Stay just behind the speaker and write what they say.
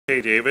Hey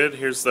David,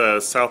 here's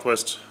the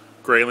Southwest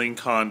Grayling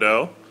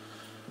condo.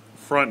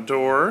 Front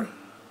door,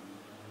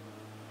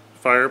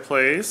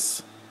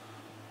 fireplace,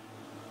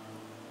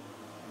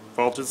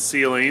 vaulted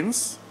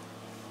ceilings.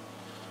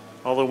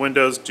 All the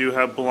windows do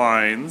have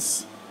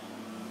blinds.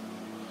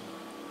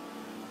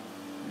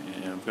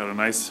 And we've got a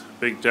nice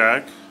big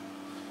deck.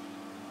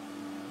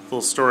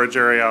 Little storage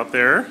area out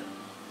there.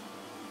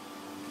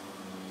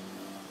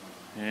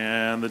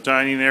 And the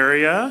dining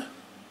area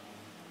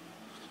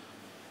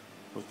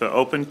with the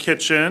open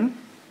kitchen.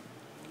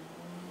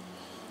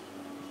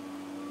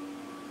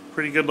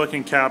 Pretty good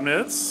looking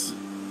cabinets.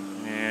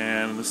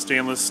 And the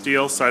stainless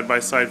steel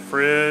side-by-side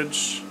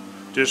fridge,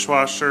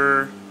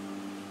 dishwasher,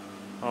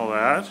 all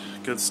that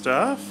good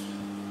stuff.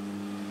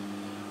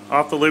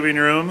 Off the living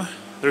room,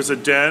 there's a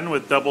den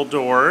with double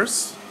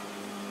doors.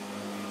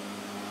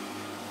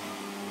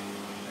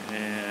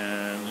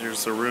 And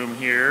here's the room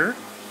here.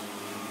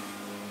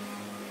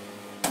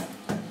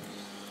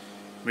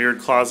 Mirrored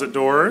closet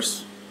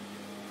doors.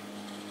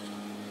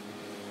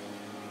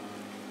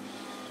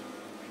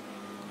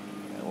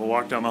 And we'll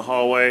walk down the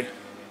hallway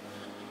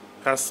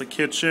past the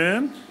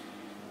kitchen.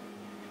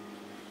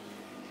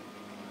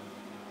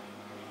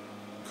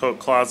 Coat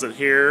closet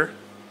here.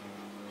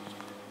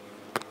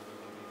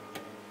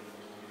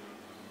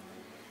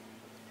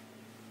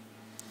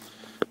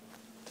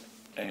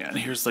 And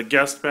here's the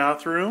guest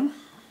bathroom.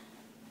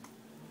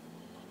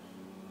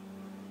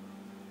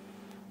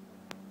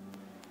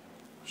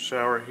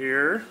 Shower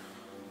here.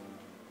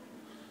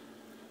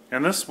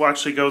 And this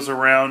actually goes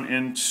around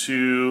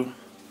into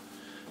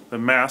the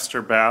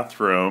master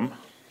bathroom.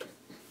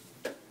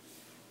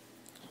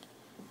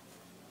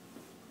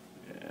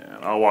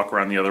 And I'll walk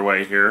around the other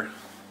way here.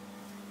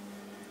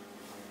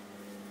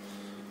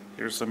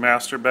 Here's the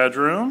master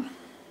bedroom.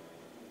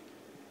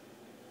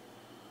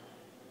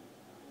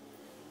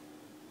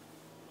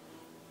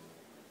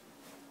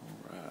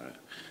 Alright.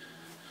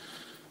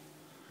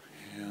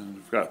 And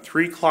we've got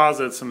 3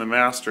 closets in the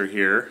master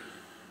here.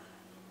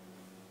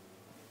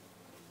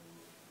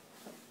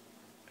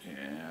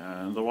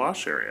 And the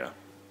wash area.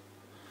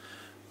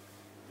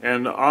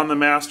 And on the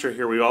master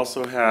here we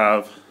also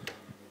have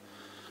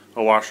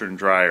a washer and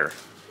dryer.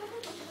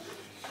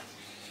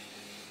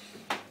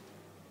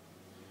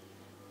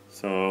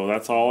 So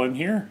that's all in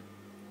here.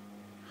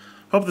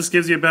 Hope this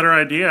gives you a better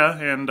idea,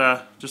 and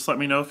just let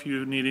me know if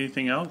you need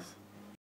anything else.